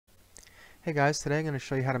Hey guys, today I'm going to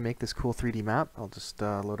show you how to make this cool 3D map. I'll just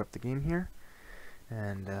load up the game here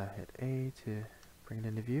and hit A to bring it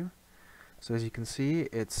into view. So as you can see,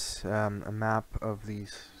 it's a map of the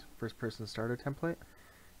first person starter template,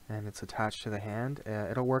 and it's attached to the hand.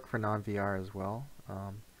 It'll work for non-VR as well.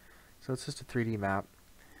 So it's just a 3D map.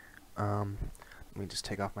 Let me just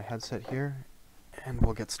take off my headset here and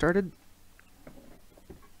we'll get started.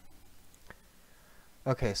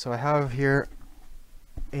 Okay, so I have here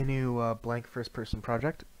a new blank first person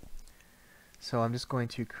project. So I'm just going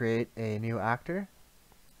to create a new actor,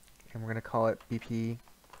 and we're going to call it BP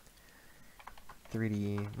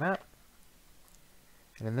 3D map.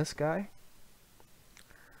 And in this guy,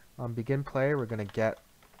 on begin play, we're going to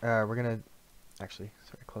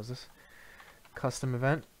close this, custom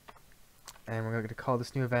event, and we're going to call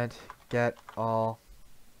this new event get all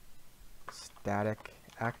static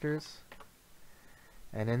actors.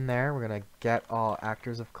 And in there, we're going to get all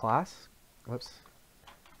actors of class.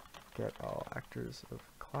 Get all actors of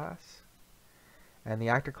class. And the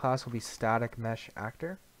actor class will be static mesh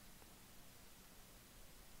actor.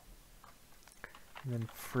 And then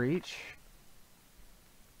for each,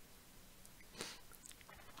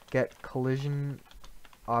 get collision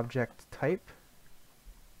object type.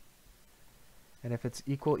 And if it's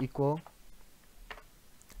equal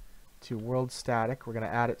to world static, we're going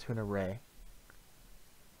to add it to an array.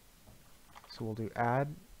 So we'll do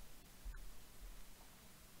add.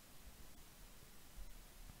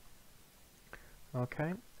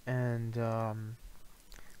 Okay, and we're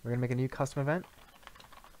going to make a new custom event.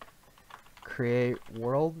 Create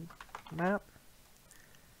world map.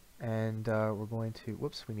 And we're going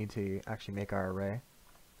to, we need to actually make our array.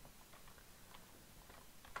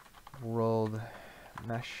 World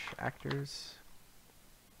mesh actors.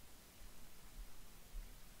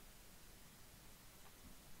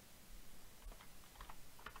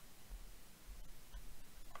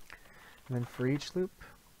 And then for each loop,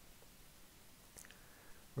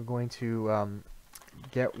 we're going to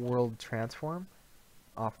get world transform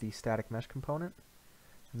off the static mesh component,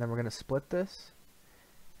 and then we're going to split this,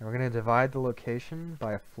 and we're going to divide the location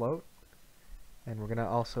by a float, and we're going to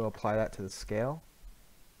also apply that to the scale,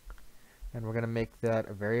 and we're going to make that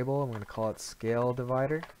a variable, and we're going to call it scale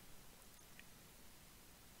divider.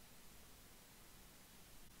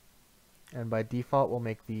 And by default, we'll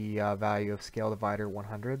make the value of scale divider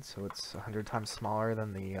 100, so it's 100 times smaller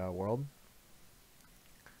than the world.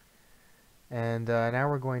 And now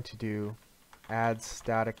we're going to do add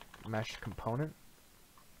static mesh component.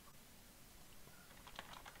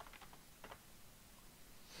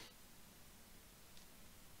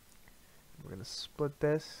 We're going to split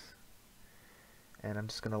this, and I'm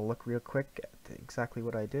just going to look real quick at exactly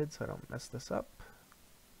what I did so I don't mess this up.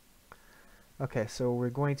 Okay, so we're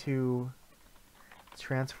going to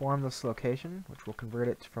transform this location, which will convert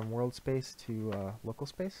it from world space to local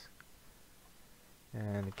space,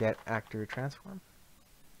 and get actor transform.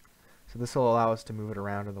 So this will allow us to move it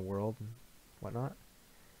around in the world and whatnot.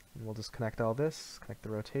 And we'll just connect all this, connect the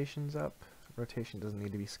rotations up. Rotation doesn't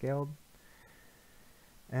need to be scaled.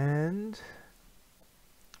 And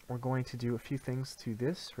we're going to do a few things to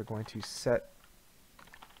this. We're going to set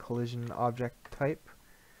collision object type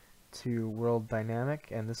to world dynamic,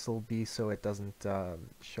 and this will be so it doesn't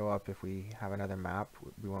show up if we have another map.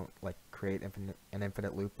 We won't like create an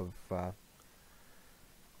infinite loop of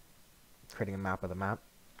creating a map of the map.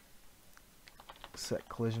 Set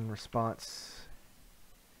collision response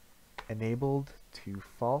enabled to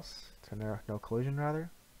false, to no collision rather.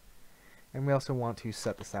 And we also want to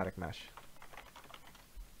set the static mesh.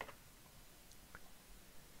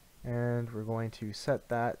 And we're going to set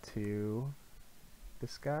that to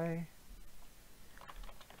this guy.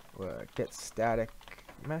 Get static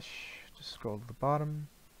mesh, just scroll to the bottom,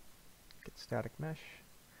 get static mesh.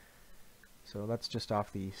 So that's just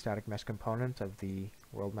off the static mesh component of the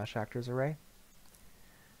world mesh actors array.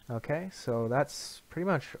 Okay, so that's pretty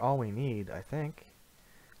much all we need, I think.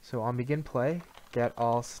 So on begin play, get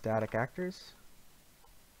all static actors,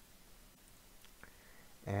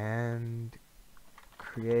 and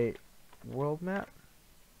create world map.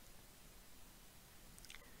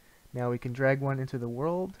 Now we can drag one into the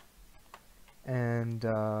world and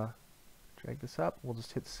drag this up. We'll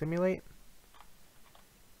just hit simulate.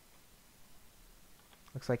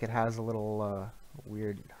 Looks like it has a little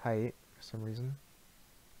weird height for some reason.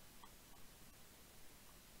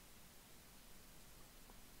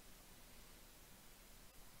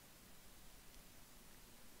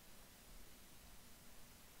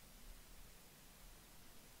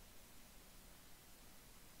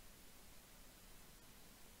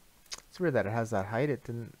 It's weird that it has that height. It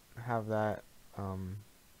didn't have that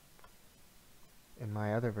in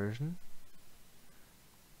my other version.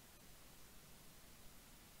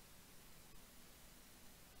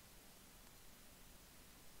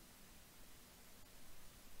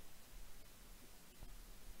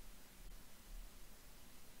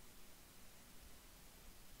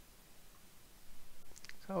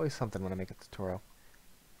 It's always something when I make a tutorial.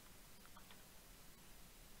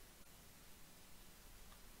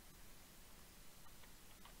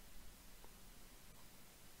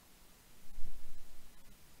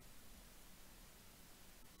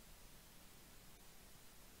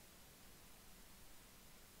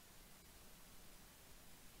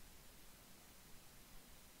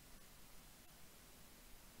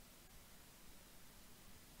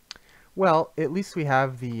 Well, at least we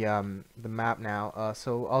have the map now.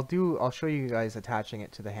 So I'll show you guys attaching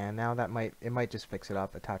it to the hand now. It might just fix it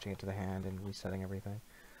up, attaching it to the hand and resetting everything.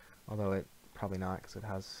 Although it probably not because it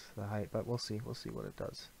has the height, but we'll see what it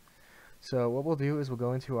does. So what we'll do is we'll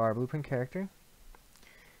go into our blueprint character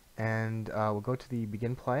and we'll go to the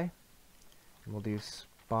begin play and we'll do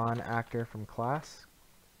spawn actor from class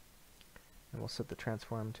and we'll set the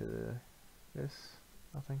transform to this,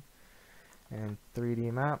 nothing, and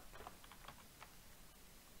 3D map.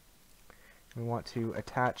 We want to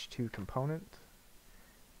attach to component,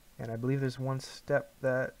 and I believe there's one step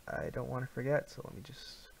that I don't want to forget, so let me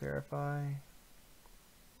just verify.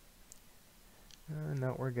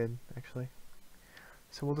 No, we're good actually.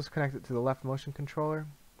 So we'll just connect it to the left motion controller.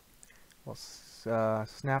 We'll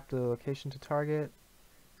snap the location to target,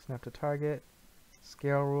 snap to target,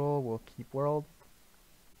 scale rule, we'll keep world.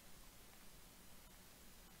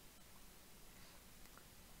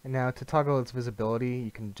 And now to toggle its visibility, you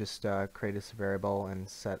can just create a variable and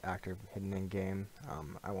set actor hidden in game.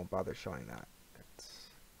 I won't bother showing that. It's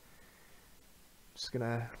just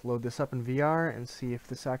gonna load this up in VR and see if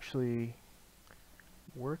this actually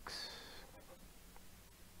works.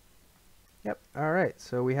 Yep. All right.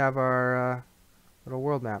 So we have our little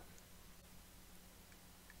world map,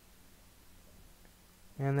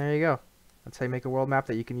 and there you go. That's how you make a world map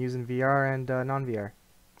that you can use in VR and non-VR.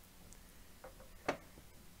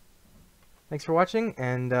 Thanks for watching,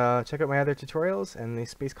 and check out my other tutorials and the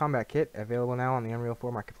Space Combat Kit available now on the Unreal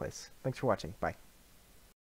 4 Marketplace. Thanks for watching. Bye.